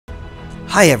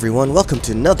Hi everyone, welcome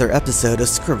to another episode of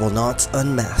Scribblenauts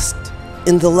Unmasked.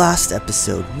 In the last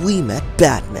episode, we met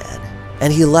Batman,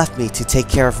 and he left me to take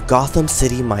care of Gotham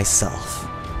City myself.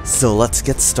 So let's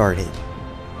get started.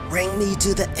 Bring me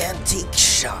to the antique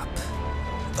shop.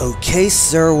 Okay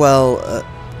sir, well,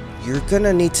 you're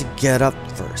gonna need to get up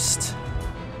first.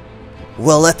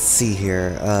 Well, let's see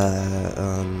here,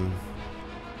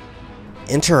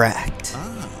 interact.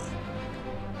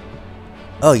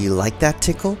 Oh, you like that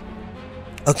tickle?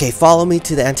 Okay, follow me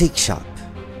to the antique shop.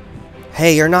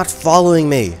 Hey, you're not following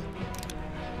me.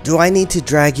 Do I need to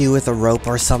drag you with a rope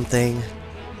or something?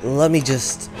 Let me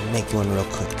just make one real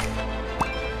quick.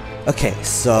 Okay,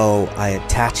 so I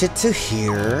attach it to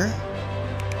here,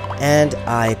 and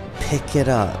I pick it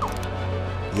up.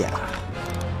 Yeah.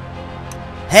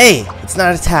 Hey, it's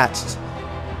not attached.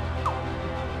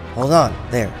 Hold on,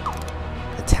 there.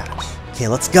 Attach. Okay,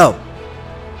 let's go.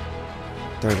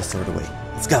 Throw the sword away.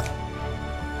 Let's go.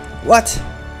 What?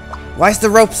 Why is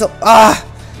the rope so...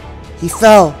 He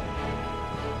fell.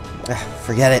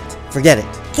 Forget it. Forget it.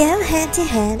 Go hand to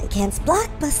hand against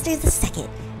Blockbuster the II.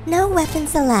 No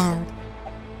weapons allowed.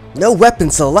 No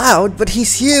weapons allowed? But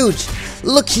he's huge.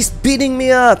 Look, he's beating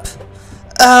me up.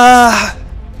 Ow.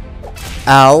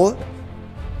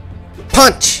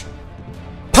 Punch.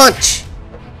 Punch.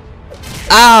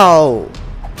 Ow.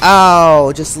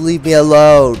 Ow. Just leave me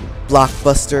alone.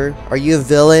 Blockbuster, are you a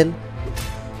villain?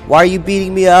 Why are you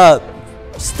beating me up?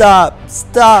 Stop!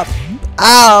 Stop!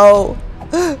 Ow!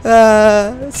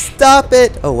 Stop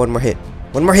it! Oh, one more hit.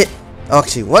 One more hit. Oh,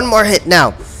 actually, one more hit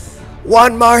now.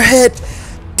 One more hit!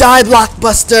 Die,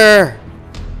 Blockbuster!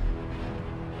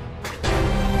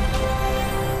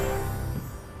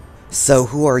 So,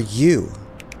 who are you?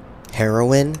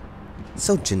 Heroine?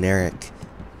 So generic.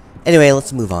 Anyway,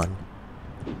 let's move on.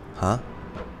 Huh?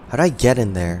 How'd I get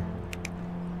in there?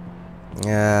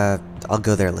 I'll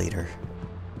go there later.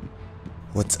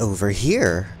 What's over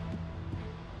here?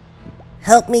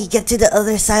 Help me get to the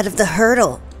other side of the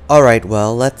hurdle. Alright,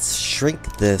 well, let's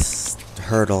shrink this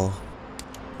hurdle.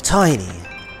 Tiny.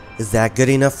 Is that good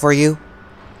enough for you?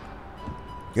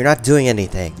 You're not doing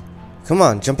anything. Come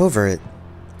on, jump over it.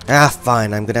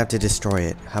 Fine, I'm gonna have to destroy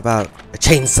it. How about a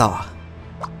chainsaw?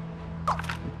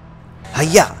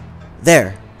 Hiya!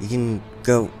 There, you can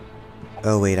go...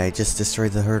 Oh wait, I just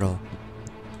destroyed the hurdle.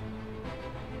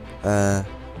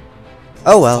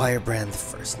 Oh well. Firebrand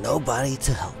first, nobody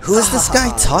to help. Who is this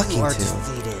guy talking to?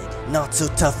 Defeated. Not so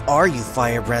tough are you,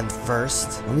 Firebrand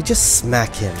first. Let me just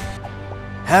smack him.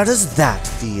 How does that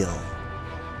feel?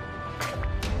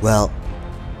 Well,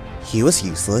 he was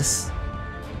useless.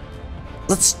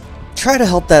 Let's try to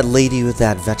help that lady with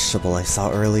that vegetable I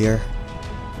saw earlier.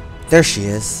 There she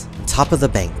is, on top of the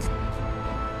bank.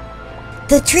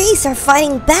 The trees are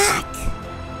fighting back.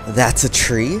 That's a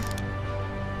tree?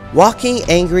 Walking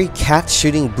angry cat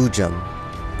shooting boojum.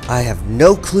 I have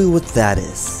no clue what that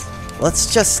is.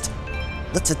 Let's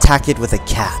attack it with a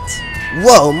cat.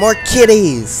 Whoa, more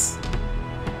kitties!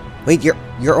 Wait,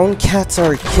 your own cats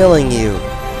are killing you.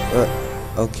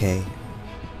 Okay.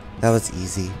 That was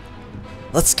easy.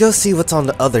 Let's go see what's on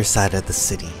the other side of the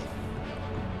city.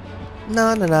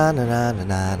 Na na na na na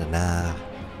na na na.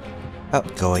 Oh,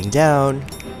 going down.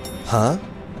 Huh?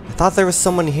 I thought there was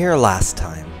someone here last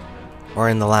time. Or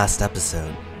in the last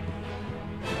episode.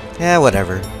 Yeah,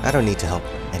 whatever. I don't need to help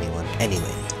anyone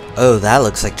anyway. Oh, that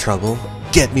looks like trouble.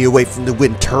 Get me away from the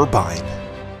wind turbine.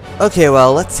 Okay,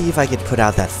 well, let's see if I can put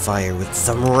out that fire with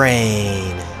some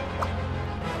rain.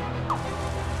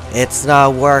 It's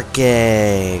not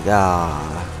working.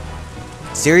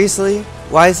 Seriously?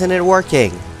 Why isn't it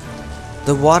working?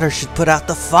 The water should put out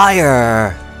the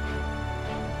fire.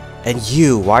 And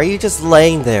you, why are you just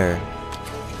laying there?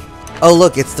 Oh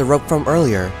look, it's the rope from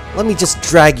earlier. Let me just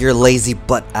drag your lazy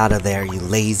butt out of there, you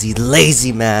lazy,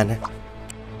 lazy man.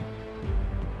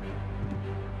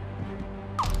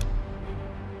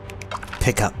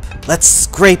 Pick up. Let's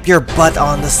scrape your butt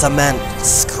on the cement.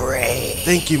 Scrape.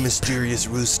 Thank you, mysterious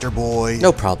rooster boy.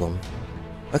 No problem.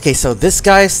 Okay, so this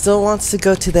guy still wants to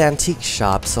go to the antique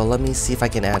shop, so let me see if I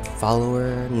can add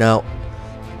follower. No,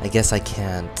 I guess I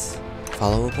can't.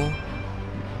 Followable?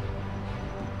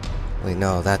 Wait,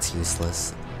 no, that's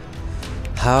useless.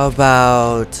 How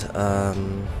about,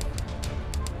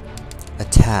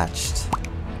 attached?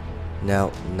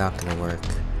 No, not gonna work.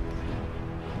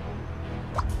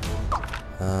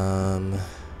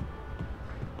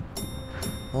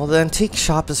 Well, the antique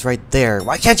shop is right there.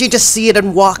 Why can't you just see it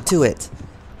and walk to it?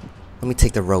 Let me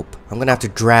take the rope. I'm gonna have to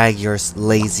drag your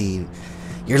lazy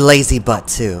butt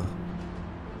too.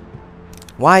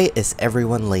 Why is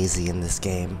everyone lazy in this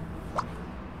game?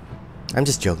 I'm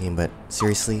just joking, but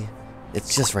seriously,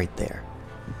 It's just right there.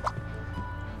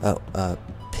 Oh,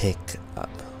 pick up.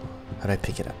 How do I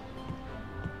pick it up?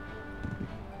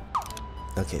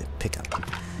 Okay, pick up.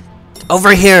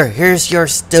 Over here! Here's your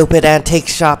stupid antique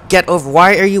shop. Get over.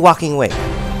 Why are you walking away?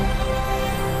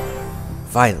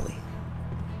 Finally.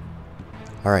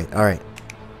 Alright, alright.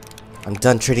 I'm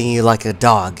done treating you like a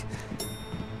dog.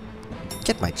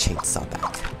 Get my chainsaw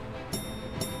back.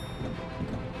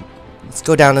 Let's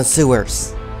go down in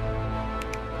sewers.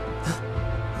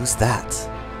 Who's that?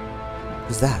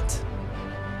 Who's that?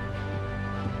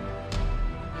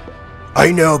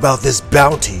 I know about this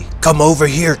bounty. Come over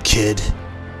here, kid.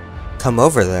 Come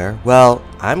over there? Well,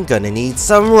 I'm gonna need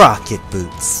some rocket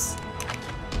boots.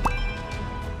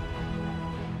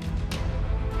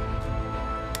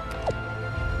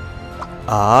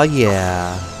 Aw,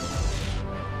 yeah.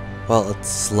 Well, it's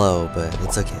slow, but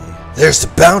it's okay. There's the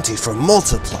bounty from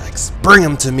Multiplex. Bring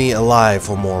him to me alive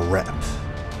for more rep.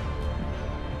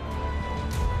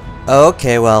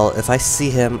 Okay, well, if I see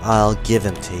him, I'll give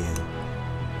him to you.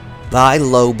 Bye,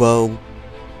 Lobo.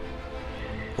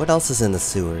 What else is in the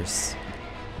sewers?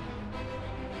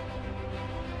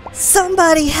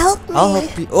 Somebody help me! I'll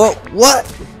help you. Oh, what?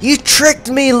 You tricked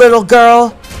me, little girl!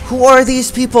 Who are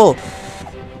these people?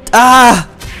 Ah!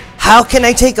 How can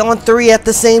I take on 3 at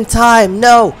the same time?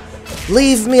 No!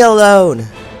 Leave me alone!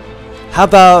 How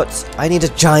about I need a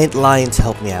giant lion to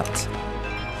help me out?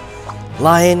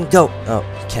 Lion, go! Oh,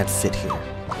 you can't fit here.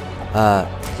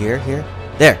 Here?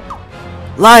 There!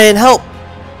 Lion, help!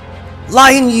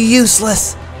 Lion, you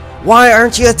useless! Why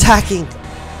aren't you attacking?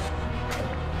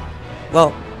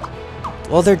 Well,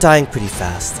 they're dying pretty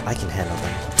fast. I can handle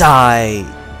them. Die,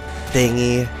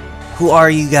 thingy. Who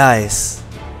are you guys?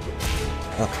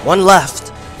 One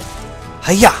left.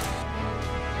 Hiya!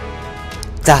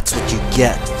 That's what you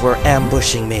get for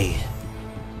ambushing me.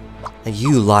 And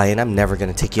you, lion, I'm never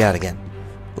gonna take you out again.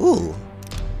 Ooh.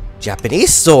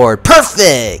 Japanese sword.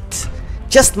 Perfect!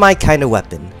 Just my kind of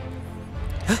weapon.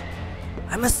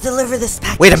 I must deliver this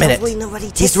package. Wait a minute. Hopefully nobody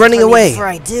takes He's it running from me away. before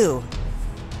I do.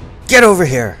 Get over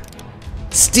here.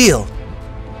 Steal.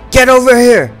 Get over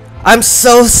here. I'm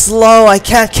so slow, I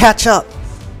can't catch up.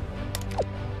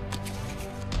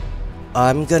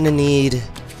 I'm gonna need...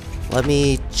 Let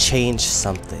me change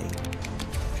something.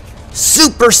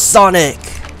 Supersonic!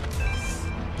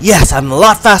 Yes, I'm a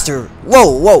lot faster.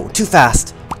 Whoa, too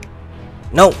fast.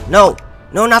 No,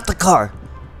 not the car.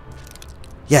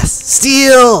 Yes,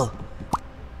 steal!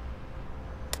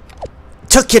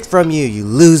 Took it from you, you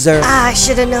loser. Ah, I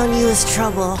should have known you was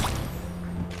trouble.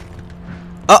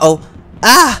 Uh-oh.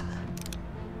 Ah!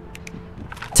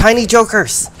 Tiny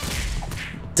jokers.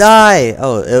 Die!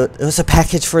 Oh, it was a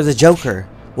package for the Joker.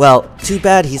 Well, too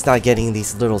bad he's not getting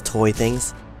these little toy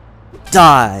things.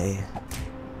 Die!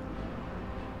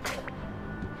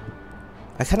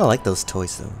 I kinda like those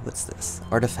toys though. What's this?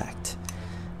 Artifact.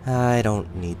 I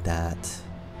don't need that.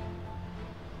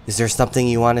 Is there something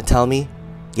you want to tell me?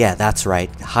 Yeah, that's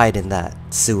right. Hide in that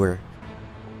sewer.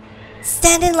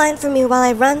 Stand in line for me while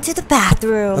I run to the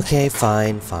bathroom. Okay,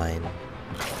 fine.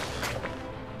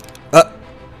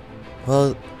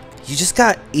 Well, you just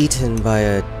got eaten by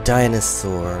a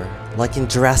dinosaur, like in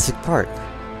Jurassic Park.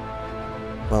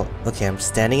 Well, okay, I'm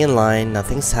standing in line,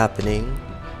 nothing's happening.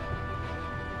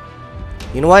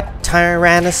 You know what,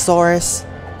 Tyrannosaurus?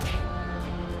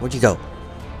 Where'd you go?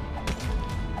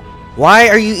 Why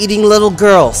are you eating little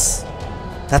girls?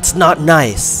 That's not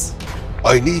nice.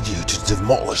 I need you to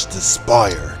demolish this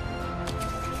spire.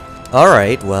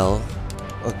 Alright, well,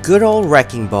 a good old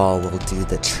wrecking ball will do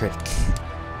the trick.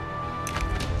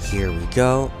 Here we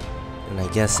go. And I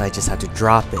guess I just have to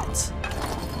drop it.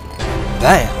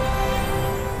 Bam!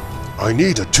 I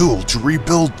need a tool to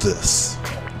rebuild this.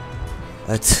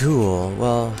 A tool?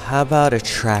 Well, how about a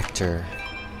tractor?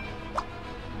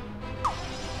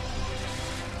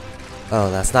 Oh,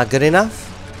 that's not good enough?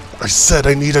 I said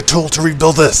I need a tool to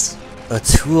rebuild this. A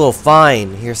tool,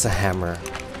 fine. Here's a hammer.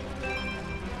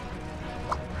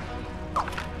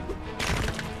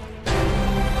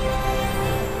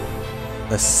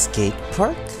 A skate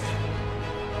park?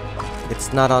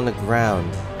 It's not on the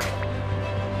ground.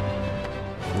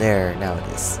 There, now it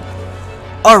is.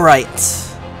 Alright!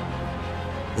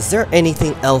 Is there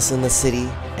anything else in the city?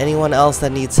 Anyone else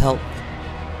that needs help?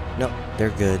 No,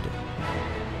 they're good.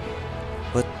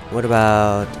 What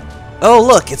about... Oh,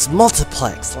 look, it's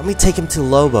Multiplex. Let me take him to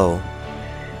Lobo.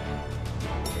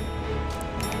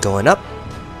 Going up.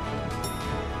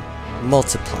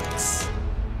 Multiplex.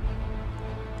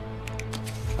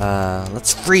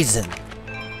 Let's freeze him.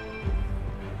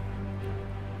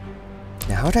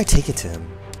 Now, how would I take it to him?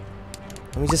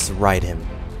 Let me just ride him.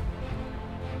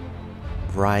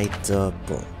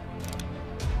 Rideable.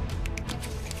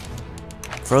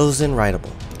 Frozen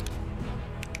rideable.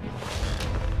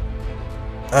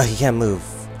 Oh, he can't move.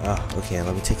 Oh, okay,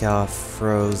 let me take off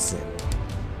frozen.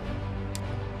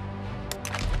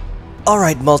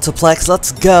 Alright, Multiplex,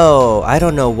 let's go! I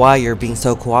don't know why you're being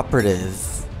so cooperative.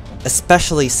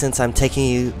 Especially since I'm taking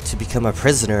you to become a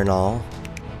prisoner and all.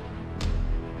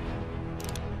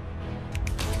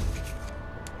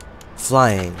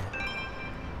 Flying.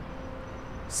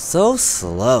 So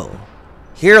slow.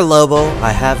 Here, Lobo,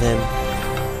 I have him.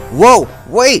 Whoa!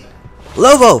 Wait!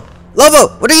 Lobo! Lobo!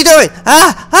 What are you doing?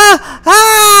 Ah! Ah!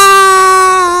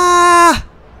 Ah!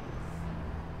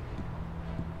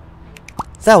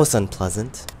 That was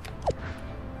unpleasant.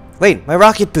 Wait, my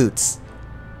rocket boots!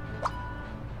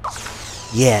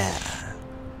 Yeah.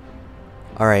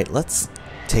 Alright, let's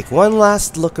take one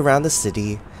last look around the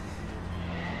city.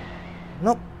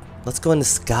 Nope. Let's go in the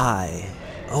sky.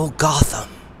 Oh, Gotham.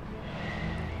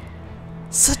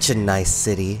 Such a nice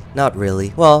city. Not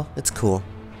really. Well, it's cool.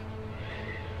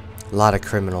 A lot of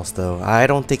criminals, though. I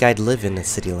don't think I'd live in a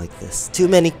city like this. Too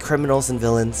many criminals and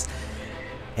villains,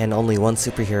 and only one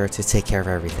superhero to take care of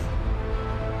everything.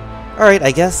 Alright, I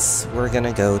guess we're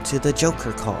gonna go to the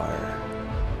Joker car.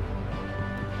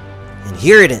 And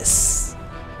here it is.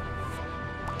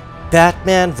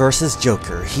 Batman vs.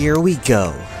 Joker. Here we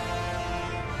go.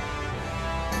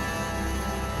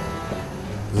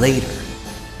 Later,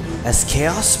 as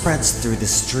chaos spreads through the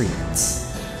streets.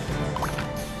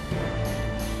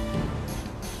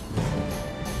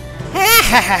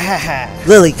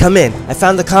 Lily, come in. I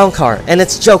found the clown car, and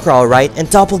it's Joker alright, and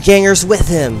Doppelganger's with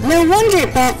him. No wonder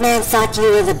Batman thought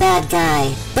you were the bad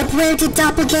guy. But where did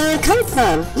Doppelganger come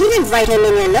from? You didn't write him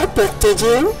in your notebook, did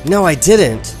you? No, I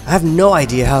didn't. I have no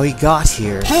idea how he got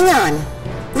here. Hang on.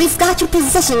 We've got your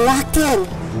position locked in.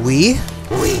 We?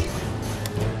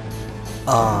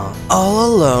 All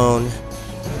alone.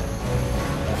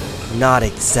 Not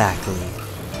exactly.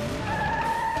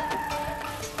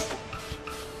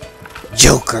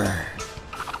 Joker.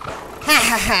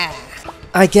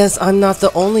 I guess I'm not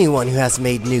the only one who has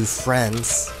made new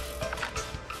friends.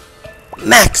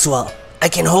 Maxwell, I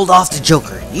can hold off the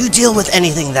Joker. You deal with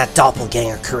anything that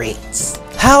Doppelganger creates.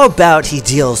 How about he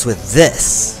deals with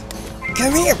this?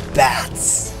 Come here,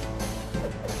 bats.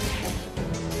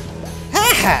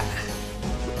 Haha.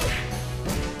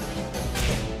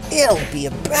 It'll be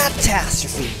a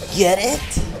catastrophe, get it?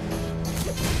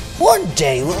 One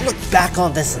day we'll look back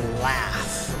on this and laugh.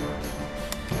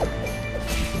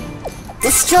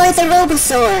 Destroy the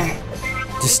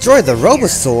Robosaur. Destroy the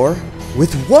Robosaur?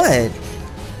 With what?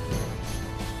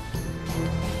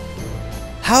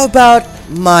 How about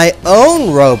my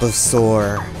own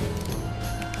Robosaur?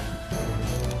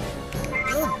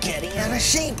 You're getting out of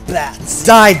shape, bats.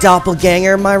 Die,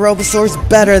 Doppelganger. My Robosaur's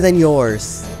better than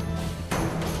yours.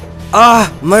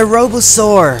 Ah, my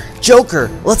Robosaur! Joker,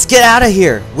 let's get out of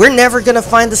here! We're never gonna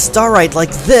find the Starlight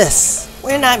like this!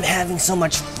 When I'm having so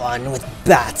much fun with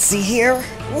Batsy here?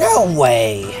 No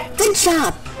way! Good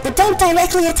job, but don't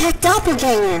directly attack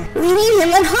Doppelganger. We need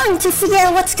him unharmed to figure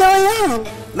out what's going on.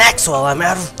 Maxwell, I'm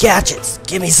out of gadgets.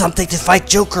 Give me something to fight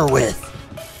Joker with.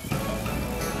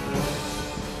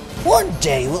 One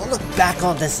day we'll look back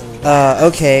on this and...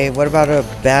 okay, what about a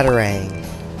Batarang?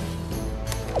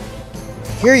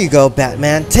 Here you go,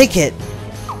 Batman. Take it!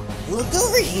 Look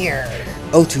over here!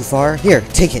 Oh, too far? Here,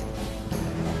 take it.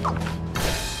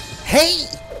 Hey!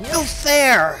 No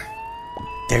fair!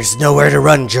 There's nowhere to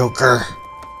run, Joker.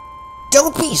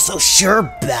 Don't be so sure,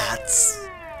 Bats.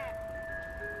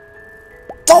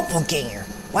 Doppelganger,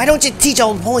 why don't you teach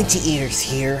old pointy eaters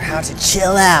here how to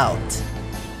chill out?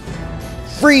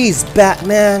 Freeze,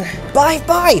 Batman!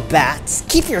 Bye-bye, Bats!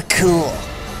 Keep your cool!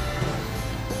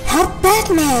 Help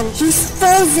Batman! He's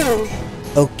frozen!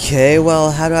 Okay,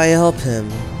 well, how do I help him?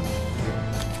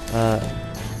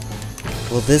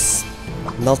 Will this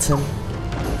melt him?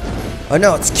 Oh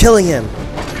no, it's killing him!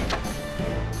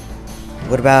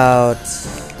 What about...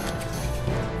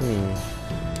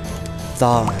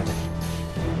 Thawed.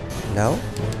 No?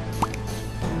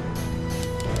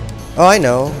 Oh, I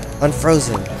know.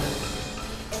 Unfrozen.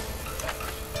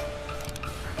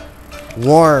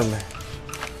 Warm.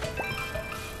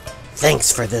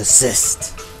 Thanks for the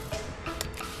assist.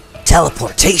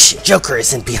 Teleportation. Joker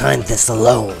isn't behind this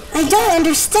alone. I don't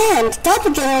understand.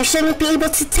 Doppelganger shouldn't be able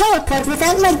to teleport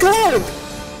without my globe.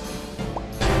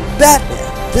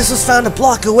 Batman, this was found a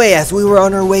block away as we were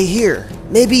on our way here.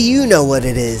 Maybe you know what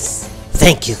it is.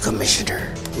 Thank you,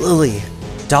 Commissioner. Lily,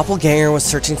 Doppelganger was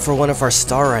searching for one of our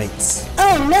Starlights.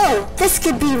 Oh no, this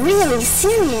could be really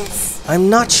serious. I'm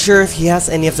not sure if he has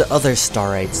any of the other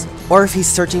Starlights, Or if he's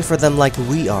searching for them like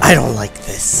we are. I don't like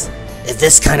this. If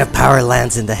this kind of power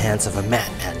lands in the hands of a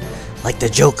madman, like the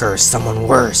Joker or someone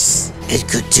worse, it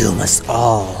could doom us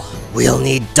all. We'll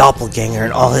need Doppelganger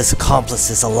and all his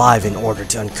accomplices alive in order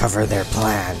to uncover their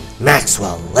plan.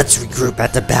 Maxwell, let's regroup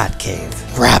at the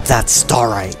Batcave. Grab that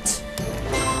Starite.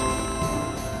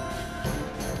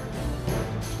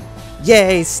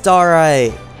 Yay,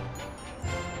 Starite!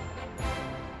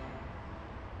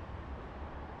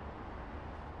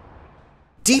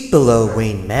 Deep below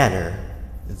Wayne Manor,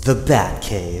 the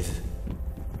Batcave.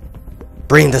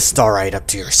 Bring the Starite up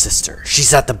to your sister.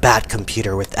 She's at the Bat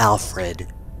computer with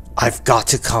Alfred. I've got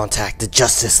to contact the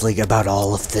Justice League about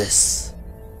all of this.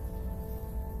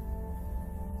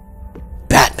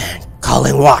 Batman,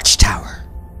 calling Watchtower.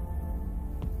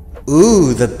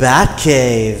 Ooh, the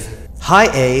Batcave. Hi,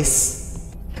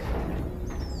 Ace.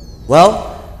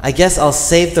 Well, I guess I'll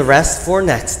save the rest for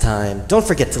next time. Don't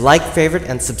forget to like, favorite,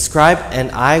 and subscribe,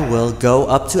 and I will go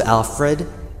up to Alfred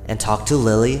and talk to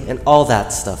Lily and all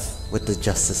that stuff with the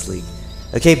Justice League.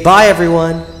 Okay, bye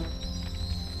everyone!